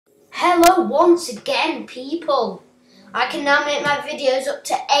Hello once again, people. I can now make my videos up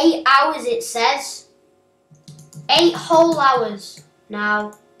to 8 hours, it says. 8 whole hours.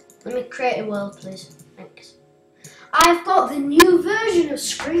 Now, let me create a world, please. Thanks. I've got the new version of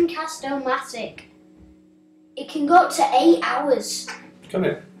Screencast-O-Matic. It can go up to 8 hours. Come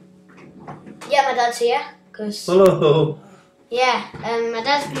here. Yeah, my dad's here. Hello. Yeah, my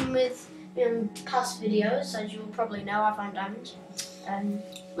dad's been with me on past videos, as you will probably know. I found diamonds.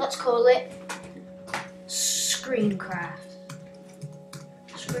 Let's call it Screencast.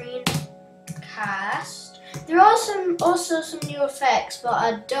 Screencast. There are also some new effects, but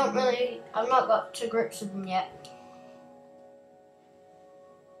I've not got to grips with them yet.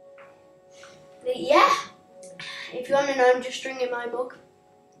 But yeah, if you want to know, I'm just drinking my mug.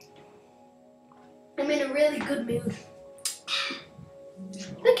 I'm in a really good mood.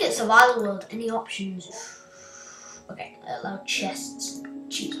 Look at Survival World. Any options? Okay, allow chests.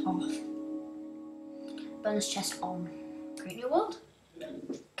 Choose off. Bonus chest on. Create new world.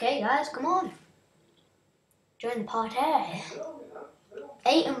 Okay, guys, come on. Join the party.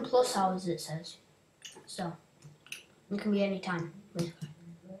 8 and plus hours, it says. So, it can be any time.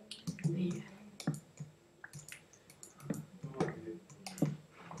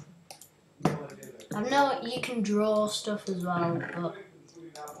 I know you can draw stuff as well, but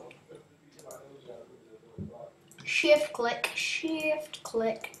shift click.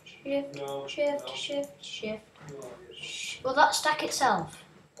 Will that stack itself?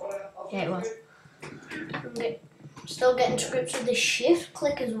 Yeah, it will. Still getting to grips with the shift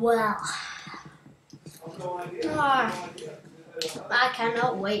click as well. I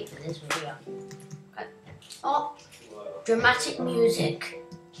cannot wait for this video. Okay. Oh, dramatic music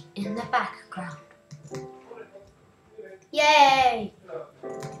in the background. Yay!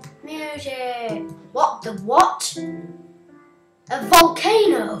 Music! What the what? A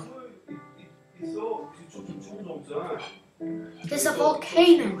volcano! There's a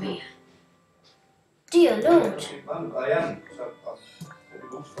volcano here. Dear Lord.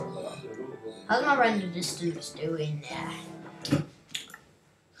 How's my render distance doing there?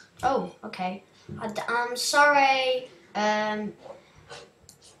 Oh, okay. I'm sorry. I'm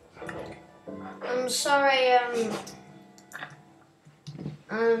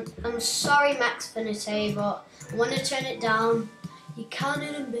sorry, Maxfinity, but I want to turn it down. You can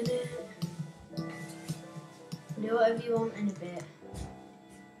in a minute. Do whatever you want in a bit.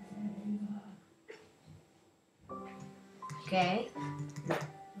 Okay.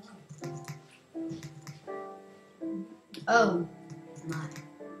 Oh my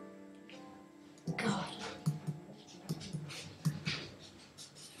God.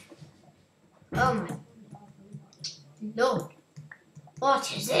 Oh my Lord.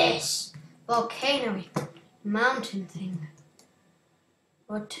 What is this? Volcano mountain thing.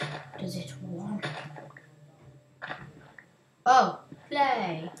 What does it want? Oh,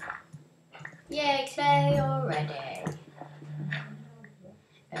 clay. Yay, clay already.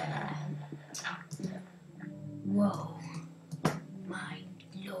 Whoa, my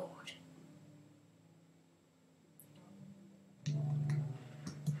Lord.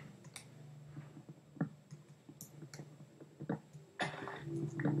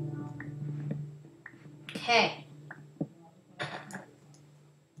 Okay.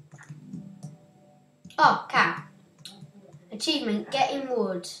 Oh, cow. Achievement, getting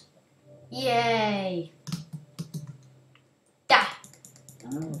wood. Yay. Die.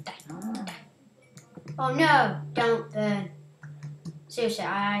 Die. Oh no, don't burn. Seriously,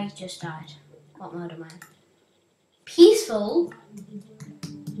 I just died. What mode am I in? Peaceful?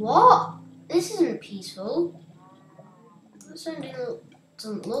 What? This isn't peaceful. This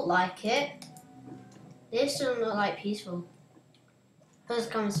doesn't look like it. This doesn't look like peaceful.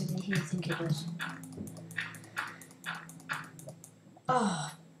 First comments if you think it does.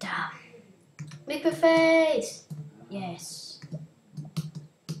 Oh, damn. Make a face! Yes.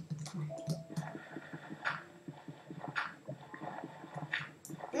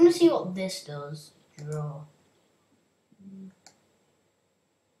 I'm gonna see what this does. Draw.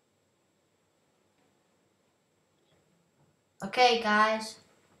 Okay, guys.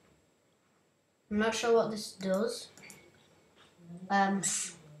 I'm not sure what this does. Don't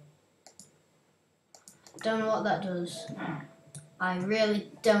know what that does. I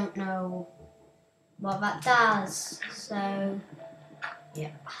really don't know what that does. So,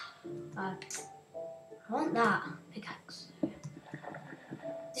 yeah. I want that pickaxe.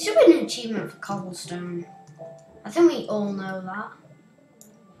 This should be an achievement for cobblestone. I think we all know that.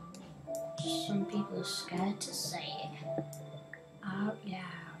 Just some people are scared to say it out loud.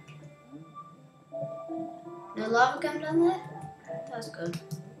 No lava going down there? That's good.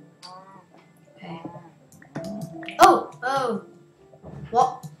 Okay. Oh!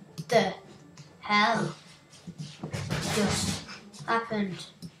 What the hell just happened?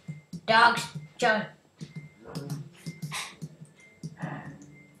 Dogs, Joe.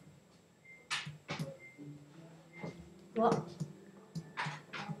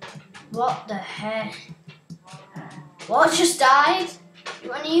 What the heck? What just died? You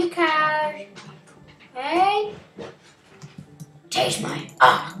want a new cow? Hey? Taste my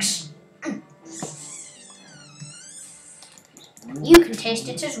ox. You can taste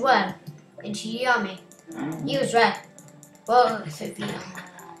it as well. It's yummy. You as well. Both of you.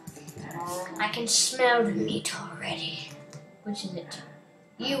 I can smell the meat already. Which is it?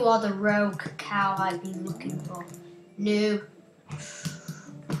 You are the rogue cow I've been looking for. No.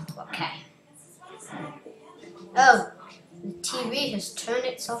 Okay. Oh, the TV has turned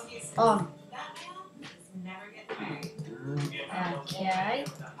itself on. Okay.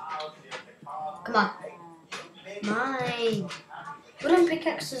 Come on. Mine. Wooden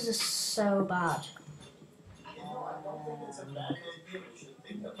pickaxes are so bad.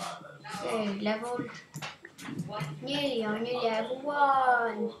 Okay, level. Nearly on your level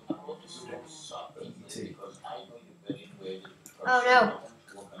 1. Oh no.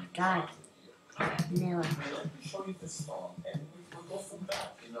 God. No.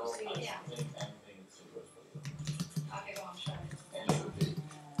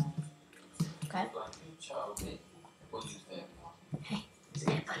 Okay.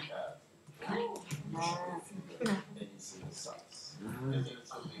 Hey, buddy. No.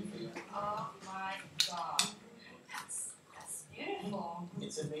 Oh my god. That's beautiful.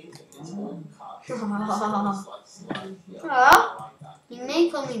 It's amazing. It's all cut. Oh, you may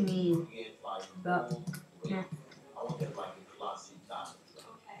call me mean, but yeah.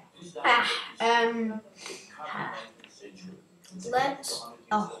 Let's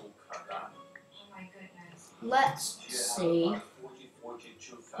let's see.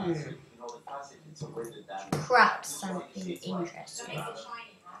 Craft something interesting.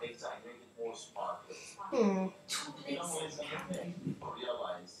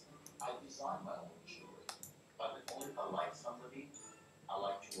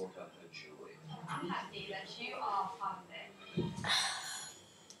 I'm happy that you are part of it.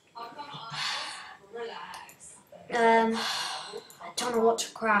 Oh, come on. Relax. I don't know what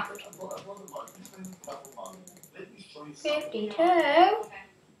to craft. 52.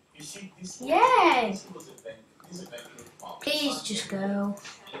 Yay! Please just go.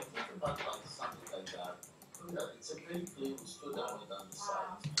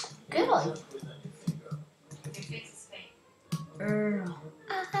 Good.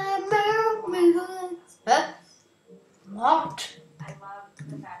 Huh? What? I love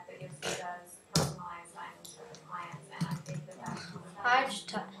the fact that your store does personalized items for the clients, and I think that that's I just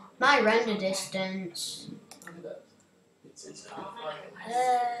my render distance.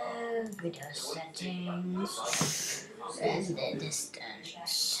 Video settings. Render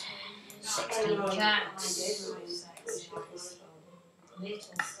distance. 16 chunks.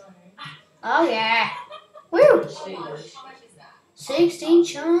 Oh yeah. Woo! 16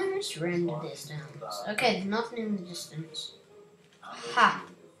 chunks. Render distance. Okay, there's nothing in the distance. Ha.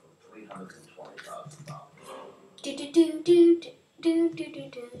 Do do do do do do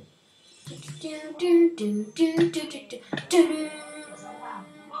do do.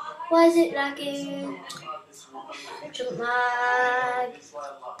 Why is it lagging? Don't lag.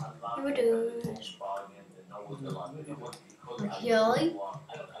 Here we do. Okay.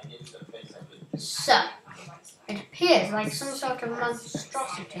 So, it appears like some sort of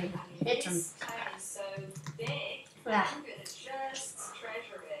monstrosity. Hit him. Yeah.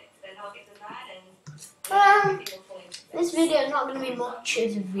 This video is not going to be much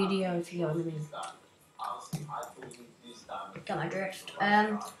as a video, if you know what I mean. Got my drift.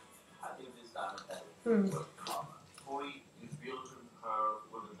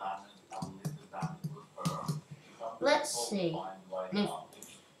 Let's see. No.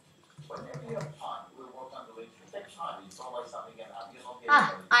 I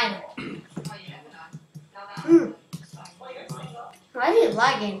Why is it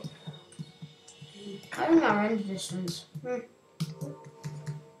lagging? I don't know render distance.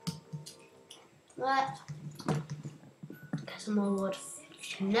 What? Get some more wood. You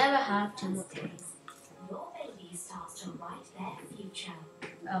should never have too much wood. Your baby starts to write their future.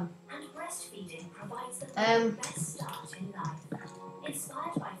 Oh. And breastfeeding provides them the best start in life.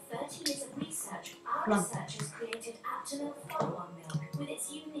 Inspired by 30 years of research, our researchers created Aptamil follow-on milk with its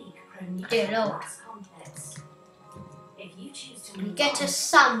unique pronutrients complex. If you choose to Get a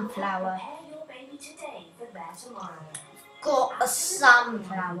sunflower. prepare your baby today for their tomorrow. Got a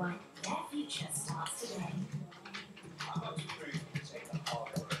sunflower. Their future starts today.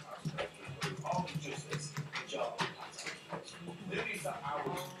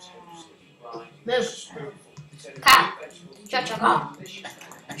 Move. Cat. Shut your mouth.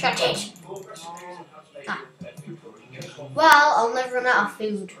 Shut it. Ah. Well, I'll never run out of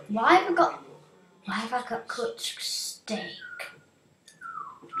food. Why have I got cooked steak?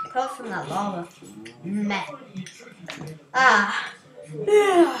 Apart from that lava. Meh. Ah.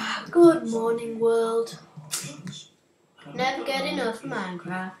 Good morning, world. Never get enough of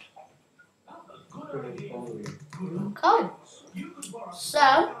Minecraft. Okay.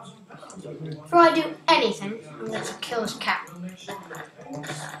 So, before I do anything, I'm going to kill this cat.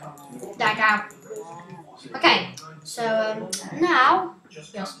 That guy. Okay, so now,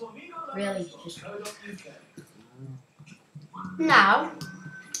 now,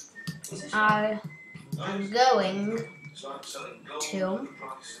 I am going to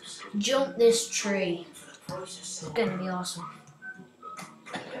jump this tree. It's going to be awesome.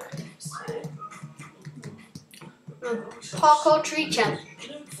 Parkour tree champ.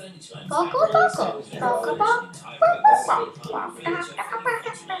 Parkour.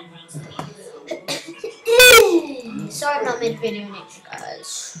 Sorry I'm not mid-videoing it,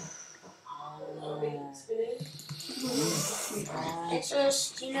 guys. It's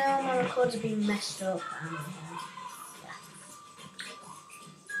just, you know, my recorder's been messed up.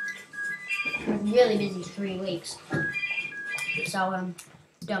 I'm really busy 3 weeks. So,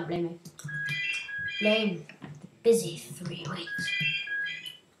 don't blame me. Blame busy 3 weeks.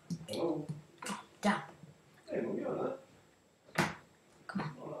 Oh, damn. Come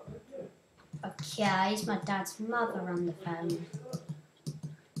on. Okay, it's my dad's mother on the phone.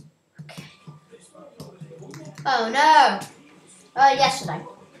 Okay. Oh no! Yesterday.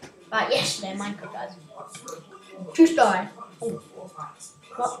 Right, yesterday, Minecraft guys. True story. Oh.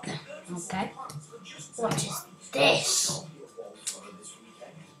 What the? Okay. What is this?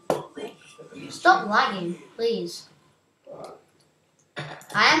 Stop lagging, please.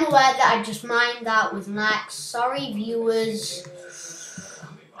 I am aware that I just mined that with lags. Sorry, viewers.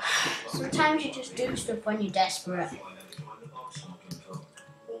 Sometimes you just do stuff when you're desperate.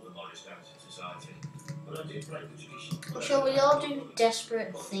 I'm sure we all do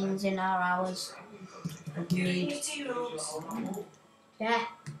desperate things in our hours of need. Yeah,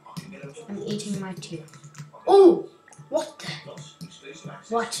 I'm eating my tea. Oh, what the?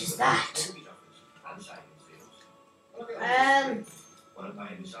 What is that?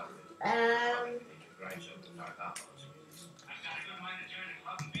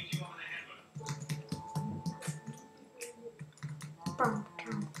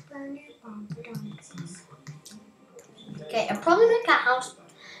 Okay, I'll probably make a house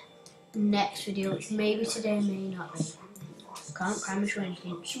next video, which maybe today, may not be. Can't promise you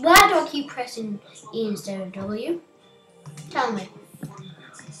anything. So why do I keep pressing E instead of W? Tell me.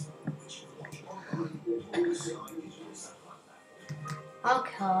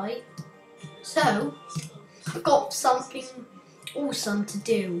 Okay, so I've got something awesome to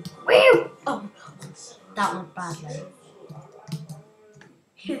do. Woo! Oh, that went badly.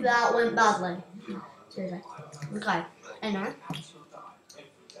 That went badly. Seriously. Okay, anyway.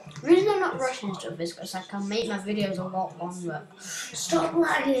 The reason I'm not rushing stuff is because I can make my videos a lot longer. Stop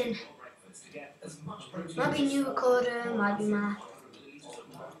lagging! Might be new recorder, might be my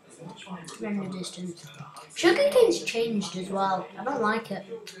render distance. Sugarcane's changed as well. I don't like it.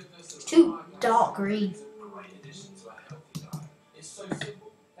 It's too dark green.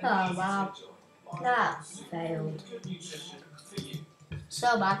 Oh wow. That failed.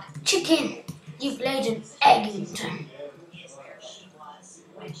 So bad. Chicken! You've laid an egg into.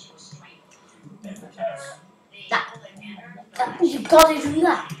 You gotta do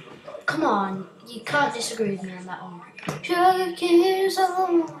that. Come on, you can't disagree with me on that one. Sugar cares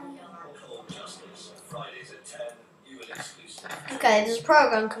on. Okay, there's a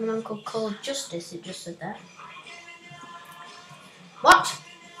program coming on called Justice. It just said that. What?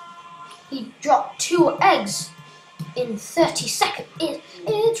 He dropped 2 eggs in 30 seconds.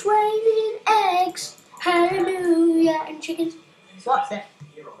 It's raining eggs. Hallelujah and chickens. What's that?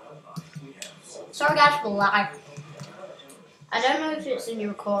 Sorry guys for the lag. I don't know if it's in your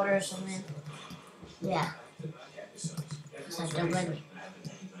recorder or something. Yeah. It's like, don't blame me.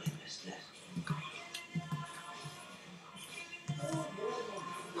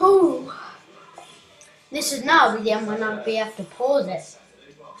 Oh. This is now the end when I'll be able to pause it.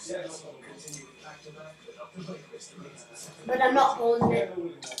 But I'm not pausing it.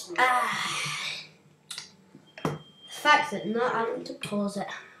 The fact that not having to pause it.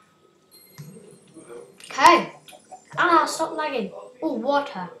 Okay. Stop lagging. Oh,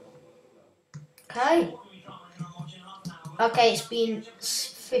 water. Okay. Okay, it's been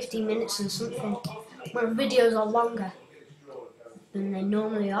 50 minutes and something. My videos are longer than they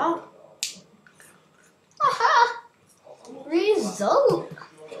normally are. Aha! Result!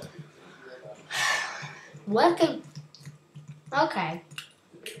 Working. Okay.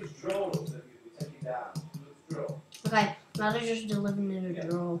 Okay, now they're just delivering in a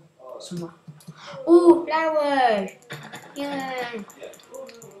drawer somewhere. Ooh, flowers! Yay!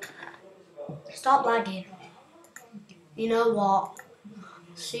 Stop lagging. You know what?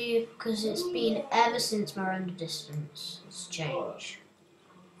 See, because it's been ever since my render distance has changed.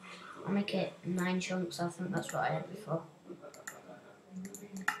 I'll make it 9 chunks, I think that's what I had before.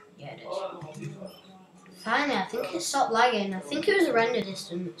 Yeah, it is. Finally, I think it stopped lagging. I think it was the render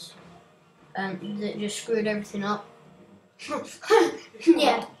distance. That just screwed everything up.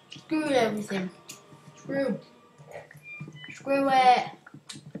 Yeah, screwed everything. Screw it.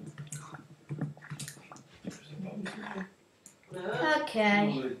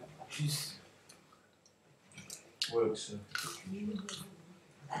 Okay. Works.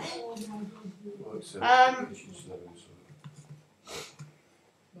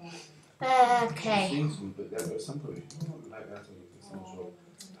 Okay.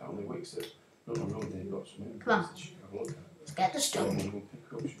 Come on. Let's get the stone.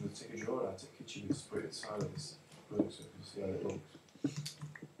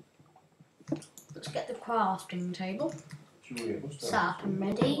 Let's get the crafting table. Set up and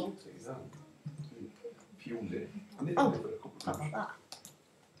ready. Oh, how about that?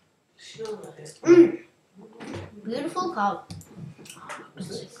 Beautiful cup.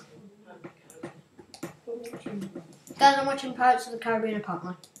 Guys, I'm watching Pirates of the Caribbean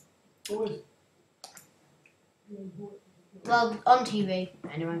apparently. Well, on TV,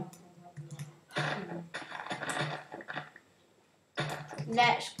 anyway.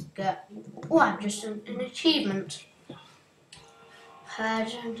 Let's go. Oh, just an achievement.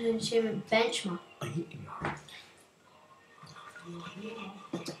 Just an achievement benchmark.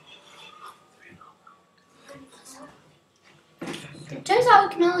 It turns out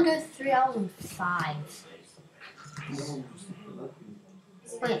we can only go 3 hours and 5.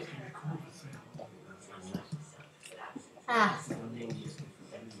 Wait. Ah.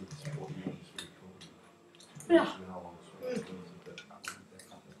 Yeah.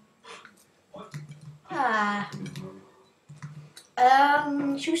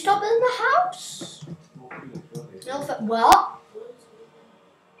 Should we stop in the house? No, what?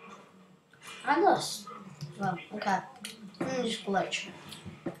 I'm lost. Well, okay. Just glitch.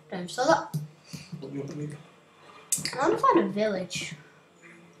 Don't stop that. I want to find a village.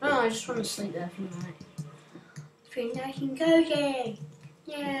 No, I just want to sleep there for the night. Pretty nice and cozy.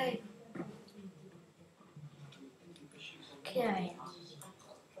 Yay. Okay.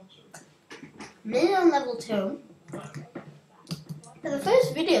 Nearly on level 2. For the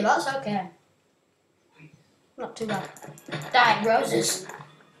first video, that's okay. Not too bad. Die, roses.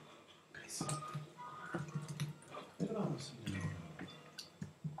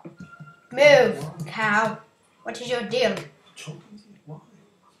 Move, cow. What is your deal?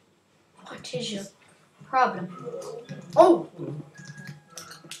 What is your problem? Oh!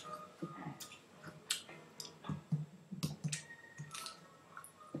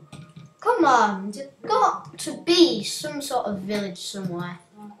 Come on, there's got to be some sort of village somewhere.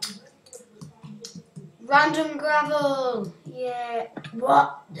 Random gravel. Yeah.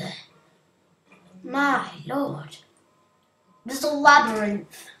 What the? My lord. There's a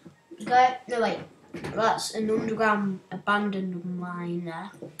labyrinth. Okay? No, wait. That's an underground abandoned mine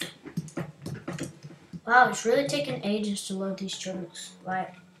there. Wow, it's really taken ages to load these chunks.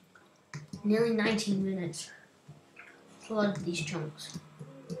 Like, nearly 19 minutes to load these chunks.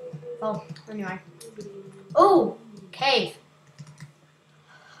 Oh, anyway. Oh, cave.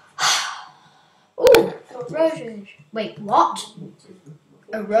 Ooh, roses. Wait, what?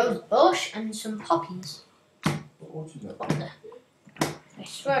 A rose bush and some poppies. What the? I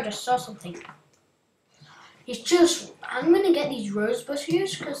swear I just saw something. It's just, I'm gonna get these rose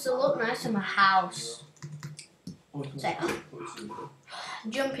bushes because they look nice in my house. So,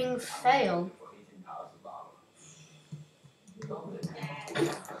 jumping fail.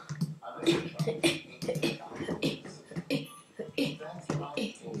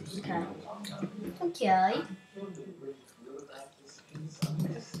 Okay.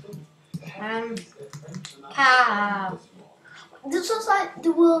 Cow. This looks like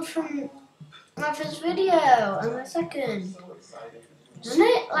the world from my first video and my second. Doesn't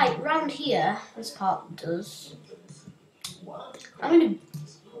it? Like round here, this part does. I'm gonna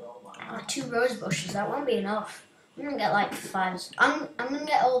 2 rose bushes. That won't be enough. I'm gonna get like 5. I'm gonna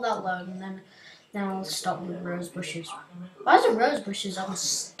get all that load and then Then I'll stop with rose bushes. Why is the rose bushes on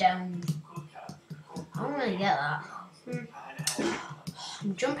stone? I don't really get that.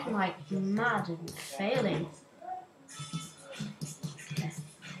 I'm jumping like mad and failing. Okay.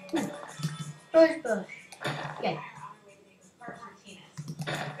 Rose bush. Okay.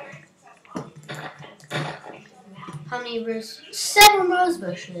 How many rose? 7 rose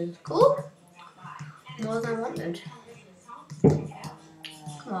bushes. Cool. More than I wanted.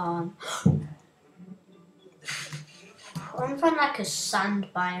 Come on. I'm gonna find like a sand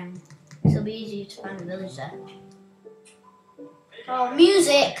biome. It'll be easier to find a village there. Oh,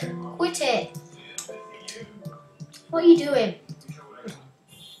 music! Quit it! What are you doing?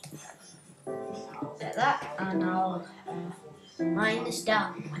 Like that, and I'll mine this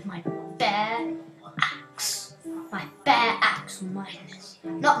down with my bare axe. My bare axe will mine this.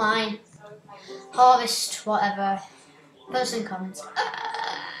 Not mine. Harvest, whatever. Person comments.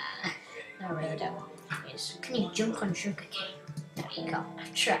 No, I really don't. Yes. Can you jump on sugar cane? No, you can't.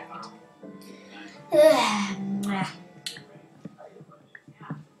 I've tried.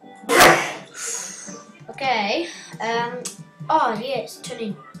 Okay. Oh yeah, it's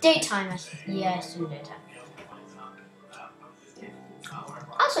turning daytime. Yeah, it's turning daytime.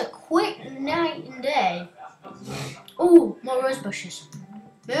 That's a quick night and day. Oh, more rose bushes.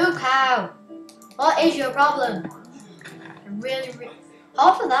 Moo cow. What is your problem?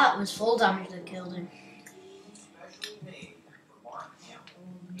 Half of that was full damage that killed him.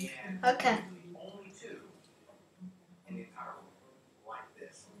 Okay.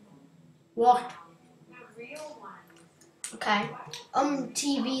 What? Okay. On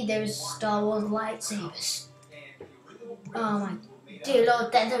TV there's Star Wars lightsabers. Oh my dear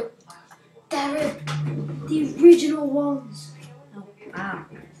Lord, they're the original ones. Oh wow.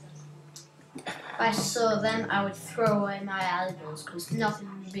 If I saw them, I would throw away my eyeballs because nothing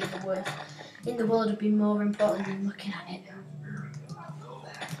would be the worst in the world would be more important than looking at it.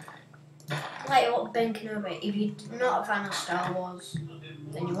 Like what Ben Kenobi. If you're not a fan of Star Wars,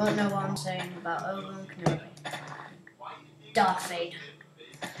 then you won't know what I'm saying about Obi-Wan Kenobi. Darth Vader.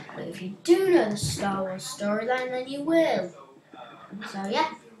 But if you do know the Star Wars storyline, then you will. So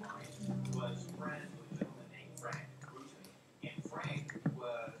yeah.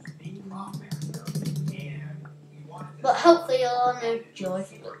 But hopefully you'll all know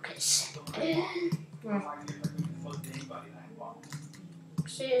George Lucas.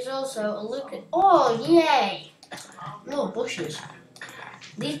 See, there's also a look at. Oh, yay! More bushes.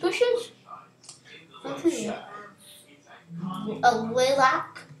 These bushes? A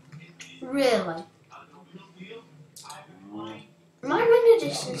lilac? Really? My render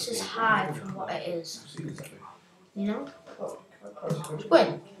distance is high from what it is. You know?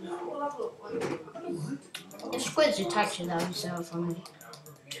 Squid. If squids attack you, that would be so funny.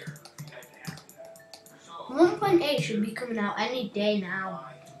 1.8 should be coming out any day now.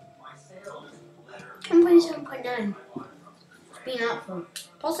 1.7.9. It's been out for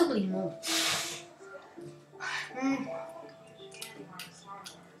possibly more.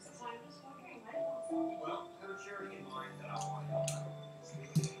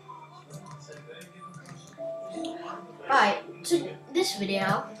 Right, so this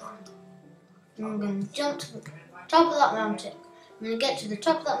video, I'm going to jump to the top of that mountain. I'm going to get to the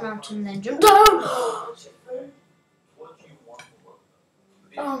top of that mountain and then jump down.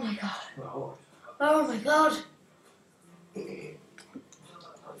 Oh my god. Oh my god.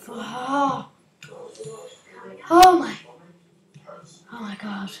 Oh, oh my. Oh my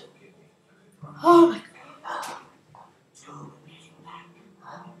god. Oh my god.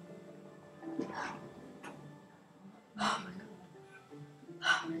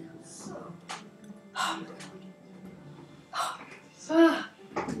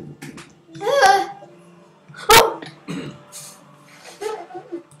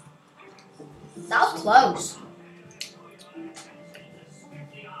 That was close.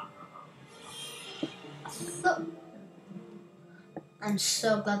 I'm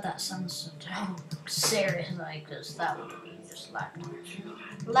so glad that sun's so down. Seriously, because that would be just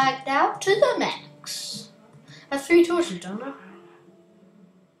lagged out to the max. I have 3 torches, don't I?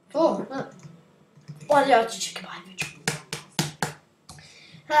 4, look. Why did I have to check behind me?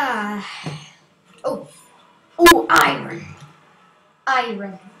 Oh. Oh, iron.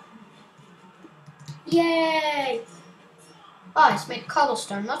 Iron. Yay! Oh, it's made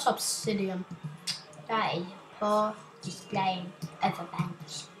cobblestone, not obsidian. That is poor displaying of a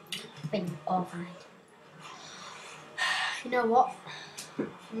bench. Been overnight. You know what? I'm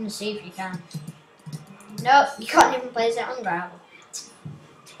gonna see if you can. Nope, you can't even place it on gravel.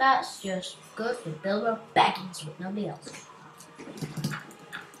 That's just good for Bilbo Baggins with nobody else.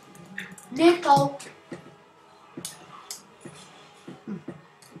 Nickel.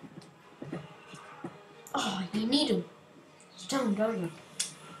 Oh, you need a stone, don't you?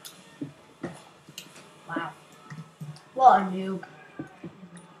 Wow. What a noob.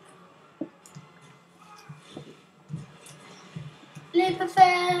 Leap of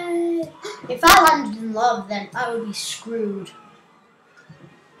faith. If I landed in love, then I would be screwed.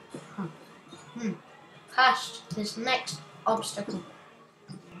 Past this next obstacle.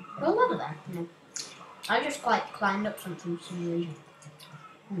 Well, what there? No. I just quite climbed up something for some reason.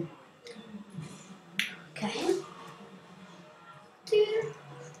 Okay.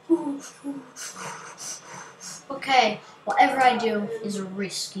 Okay, whatever I do is a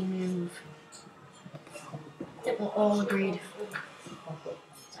risky move. I think we're all agreed. Is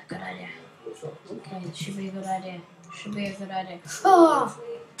that a good idea? Okay, this should be a good idea. Should be a good idea. Oh!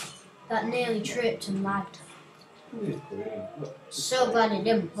 That nearly tripped and lagged. So glad it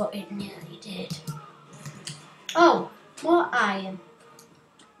didn't, but it nearly did. Oh, what iron.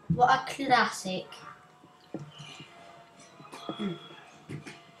 What a classic.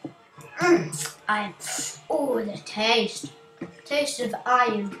 Iron. Oh, the taste. Taste of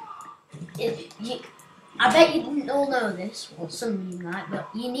iron. I bet you didn't all know this. Well, some of you might, but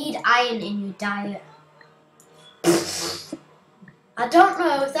you need iron in your diet. I don't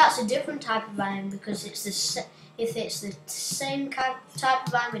know if that's a different type of iron because if it's the same type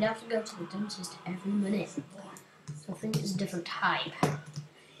of iron, we'd have to go to the dentist every minute. So I think it's a different type.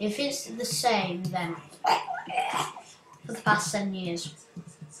 If it's the same, then for the past 7 years.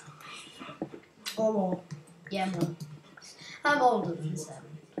 Or more. Yeah, more. I'm older than 7.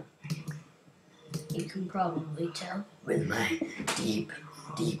 You can probably tell with my deep,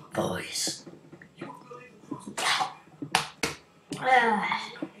 deep voice. I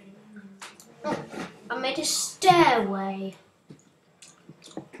made a stairway.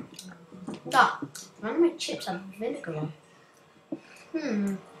 None of my chips have vinegar on.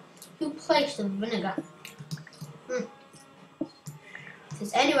 Who placed the vinegar? If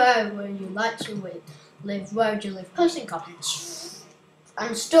there's anywhere where you like to live, where would you live? Post in comments.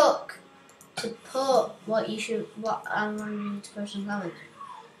 I'm stuck to put what I'm going to post in comments.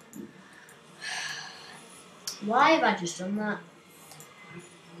 Why have I just done that?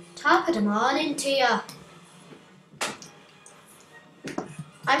 Top of the morning to you.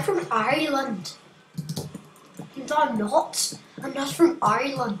 I'm from Ireland. No, I'm not. I'm not from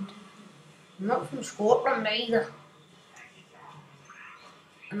Ireland. I'm not from Scotland either.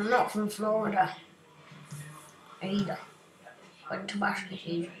 And I'm not from Florida either. But Tabasco,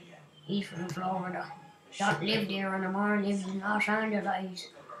 he's from Florida. Don't live there anymore, lives in Los Angeles.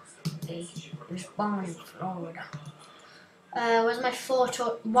 He was born in Florida. Where's my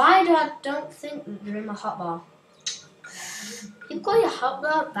photo? Why do I don't think that they're in my hotbar? You've got your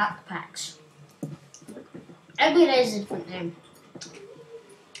hotbar backpacks. Everybody has a different name.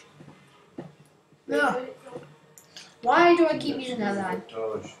 No. Why do I keep using that line? A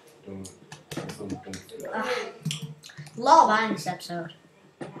lot of iron in this episode.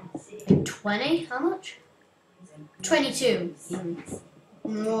 Like 20? How much? 22. In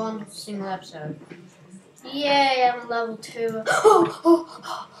one single episode. Yay, I'm level 2. Oh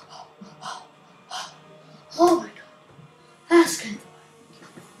my god. That's good.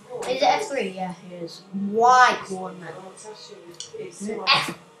 Is it F3? Yeah, it is. Y coordinate. There's an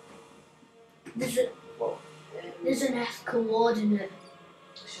F. There's an F coordinate.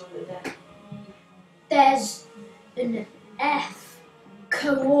 There's an F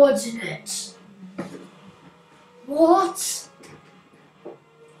coordinate. What?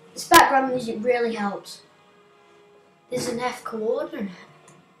 This background music really helps. There's an F coordinate.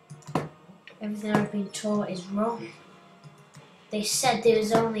 Everything I've been taught is wrong. They said there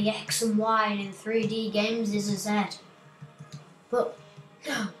was only X and Y, and in 3D games there's a Z. But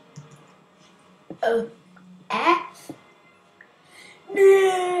no. Oh, F? No.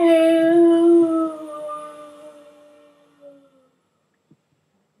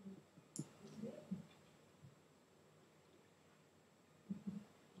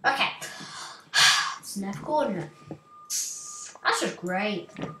 Okay. It's an F coordinate. That's just great.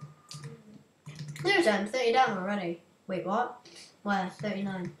 There's 30 down already. Wait, what? Where?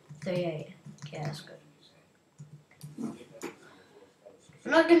 39, 38. Yeah, that's good.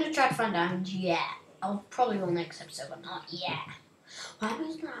 I'm not going to try to find diamonds yet. I'll probably will next episode, but not yet. Why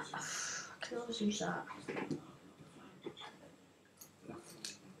was that? I can always use that.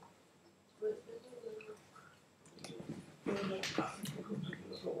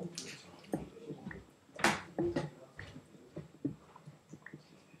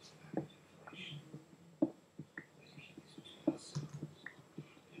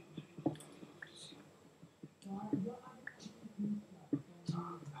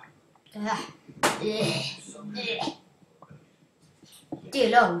 Dear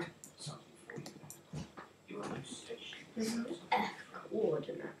Lord. This is F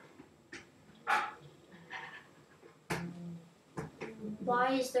coordinate.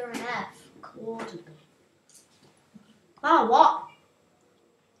 Why is there an F coordinate? Oh, what?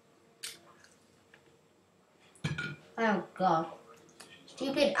 Oh, God.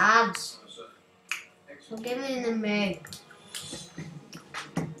 Stupid ads. So give me the meg.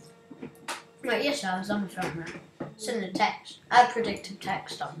 Right, yes, I was on the phone now. Send a text. Add predictive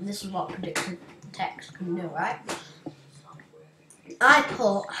text on. This is what predictive text can do, right? I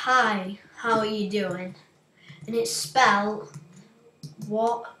put, hi, how are you doing? And it's spelled,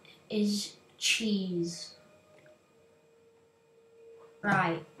 what is cheese?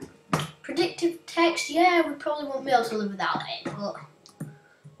 Right. Predictive text, yeah, we probably won't be able to live without it, but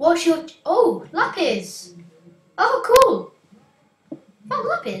what's your, oh, lapis. Oh, cool. Oh,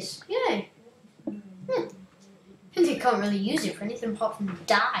 lapis, yeah. You can't really use it for anything apart from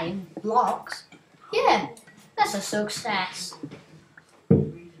dye and blocks. Yeah, that's a success.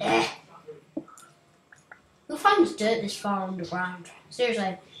 Who finds dirt this far underground?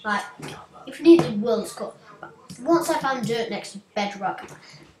 Seriously, like, if you need the world's cut. Once I found dirt next to bedrock,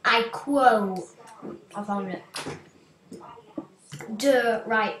 I quote, I found it. Dirt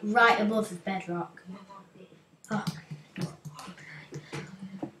right above the bedrock. Oh.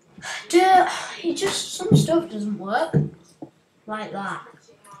 Dirt, it just, some stuff doesn't work. Like that.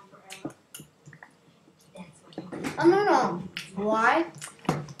 I don't know why.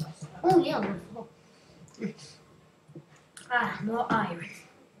 Oh yeah. More iron.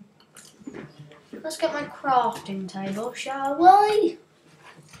 Let's get my crafting table, shall we?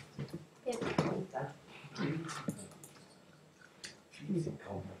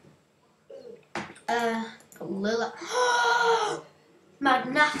 Put Lila.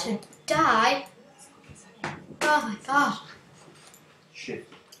 Magnata die. Oh my god. Shit.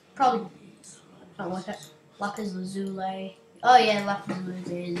 Probably not worth it. Lapis lazuli. Oh yeah, lapis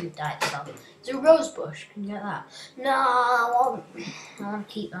lazuli is a diet stuff. It's a rose bush. Can you get that? No, I want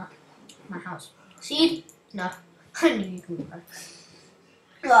to keep that. My house. Seed? No. I knew you couldn't buy.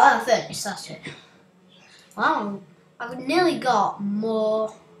 Well, furnace, that's it. Wow, I've nearly got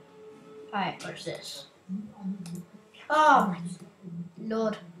more. Alright, what's this? Oh my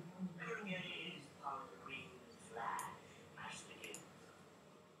lord.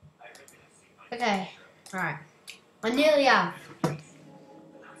 Okay, alright. I nearly have.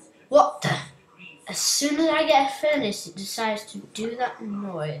 What the? As soon as I get a furnace, it decides to do that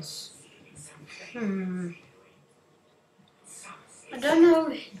noise. I don't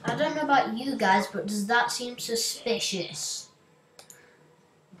know about you guys, but does that seem suspicious?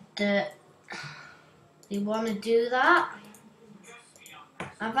 That they want to do that?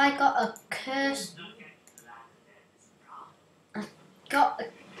 Have I got a cursed? I've got a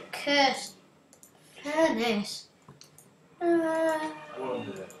cursed furnace.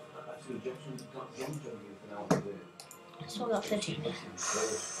 So I got 15. I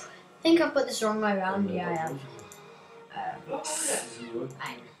think I put this the wrong way around. Yeah, I have.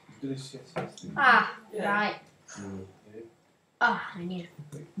 Right. I need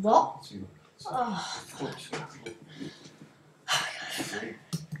what? Oh,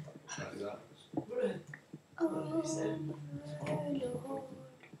 oh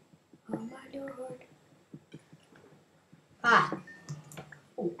my lord. Oh.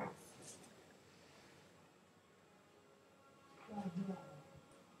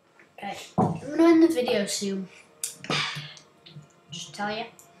 Okay, I'm gonna end the video soon. Just tell you.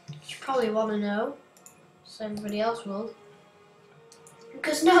 You probably want to know, so everybody else will.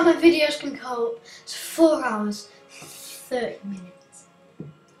 Because now my videos can go up to 4 hours, 30 minutes.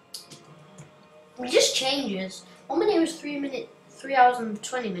 It just changes. 1 minute was 3 hours and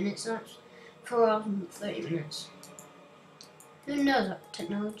 20 minutes, and that's 4 hours and 30 minutes. Who knows what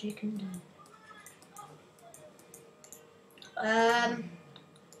technology can do?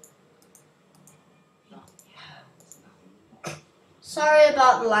 Sorry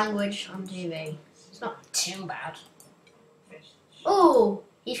about the language on TV. It's not too bad. Oh,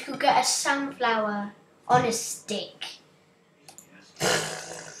 you could get a sunflower on a stick.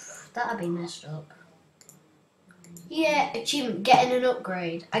 That'd be messed up. Yeah, achievement, getting an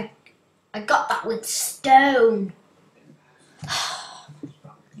upgrade. I got that with stone.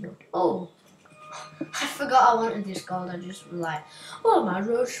 Oh, I forgot I wanted this gold. I just was like, oh, my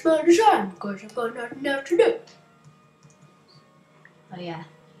roast my design because I've got nothing else to do. Oh yeah.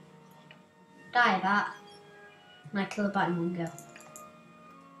 Die of that. And I kill a bat in one go.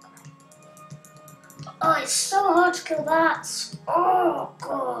 Oh, it's so hard to kill bats. Oh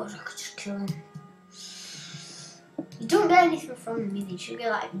god, I could just kill them. You don't get anything from them either. You should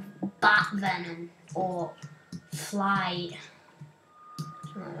get like bat venom or fly.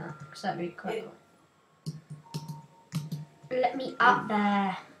 Something like that. Because that'd be quite cool. Let me up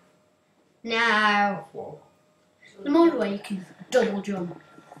there. Now. What? The more way you can double jump.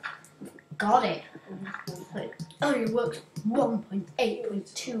 Got it. Like, oh, it works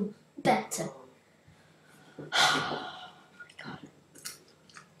 1.8.2 better. Oh my god.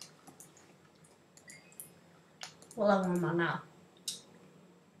 What level am I now?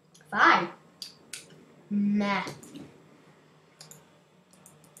 5. Meh.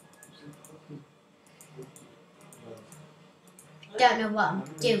 Don't know what I'm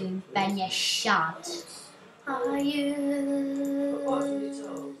doing, Ben, you shot. Are you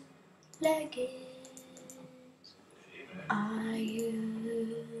leggings? Are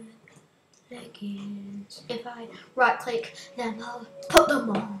you leggings? If I right click, then I'll put them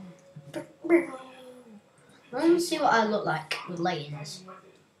on. Let me see what I look like with leggings.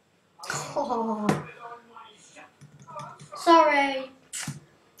 Oh. Sorry.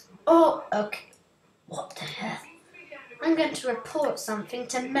 Oh, okay. What the hell? I'm going to report something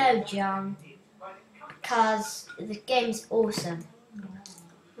to Mojang because the game's awesome.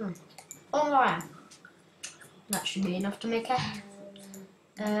 Alright. That should be enough to make a.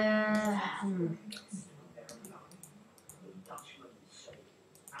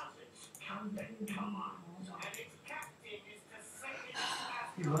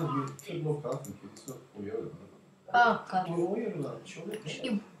 Oh god.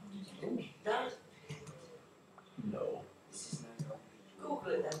 You. No.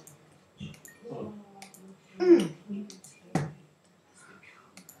 Google it then.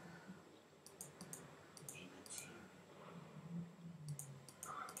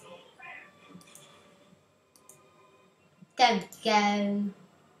 There we go.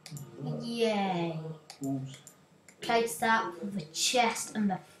 Yay. Place that with the chest and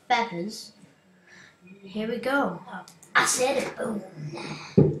the feathers. Here we go. I said it, boom.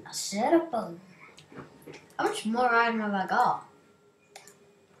 I said it, boom. How much more iron have I got?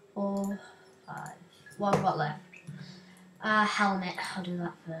 4, 5. What have I got left? Helmet. I'll do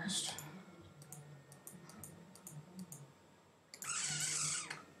that first.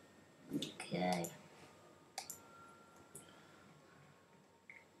 Okay.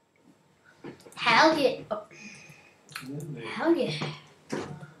 Hell yeah. Oh. Hell yeah.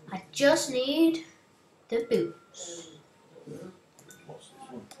 I just need the boots.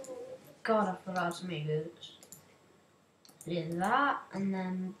 God, I forgot to make boots. Did that, and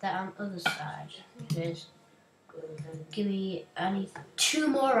then that on the other side. Here's. Give me, I need 2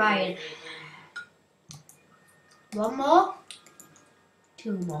 more iron. 1 more.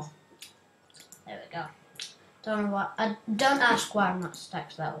 2 more. There we go. Don't know what. Don't ask why I'm not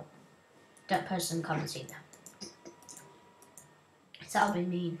stacked that way. That person can't see that. So that'll be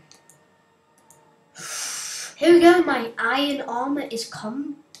mean. Here we go. My iron armor is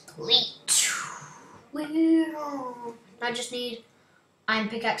complete. Wow. I just need iron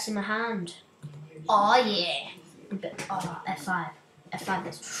pickaxe in my hand. Oh yeah. Oh, F5. F5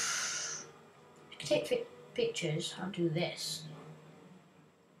 this. If you take pictures, I'll do this.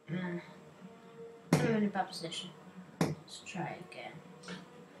 I'm in a bad position. Let's try it again.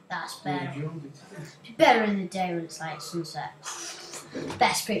 That's better. It's better in the day when it's like sunset.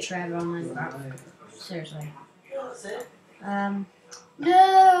 Best picture ever on Minecraft. Seriously.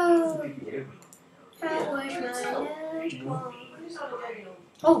 No! That was my last one.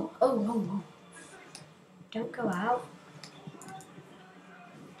 Oh. Don't go out.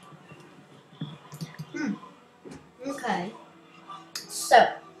 Okay. So.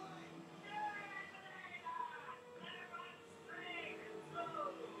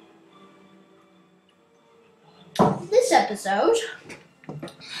 This episode,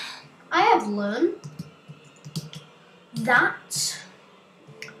 I have learned that,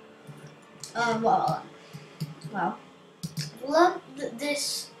 well, I've learned that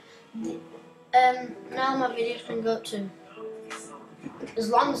this, now my videos can go to as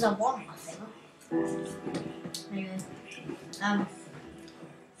long as I want, I think. Anyway,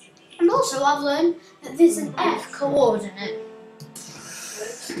 and also I've learned that there's an F coordinate.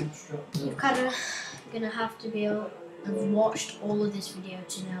 You're kind of gonna have to be able to have watched all of this video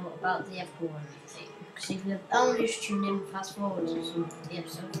to know about the F coordinate thing. Because if you've only just tuned in, fast forward to some of the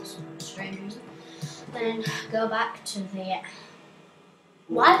episode for some strange reason, then go back to the.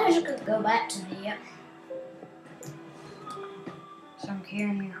 Why don't you go back to the? So I'm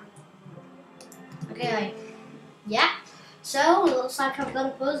hearing you. Okay, yeah. So, it looks like I've got to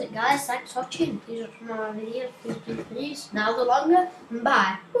pause it, guys. Thanks for watching. Please watch my video. Please. Now the longer.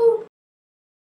 Bye. Woo.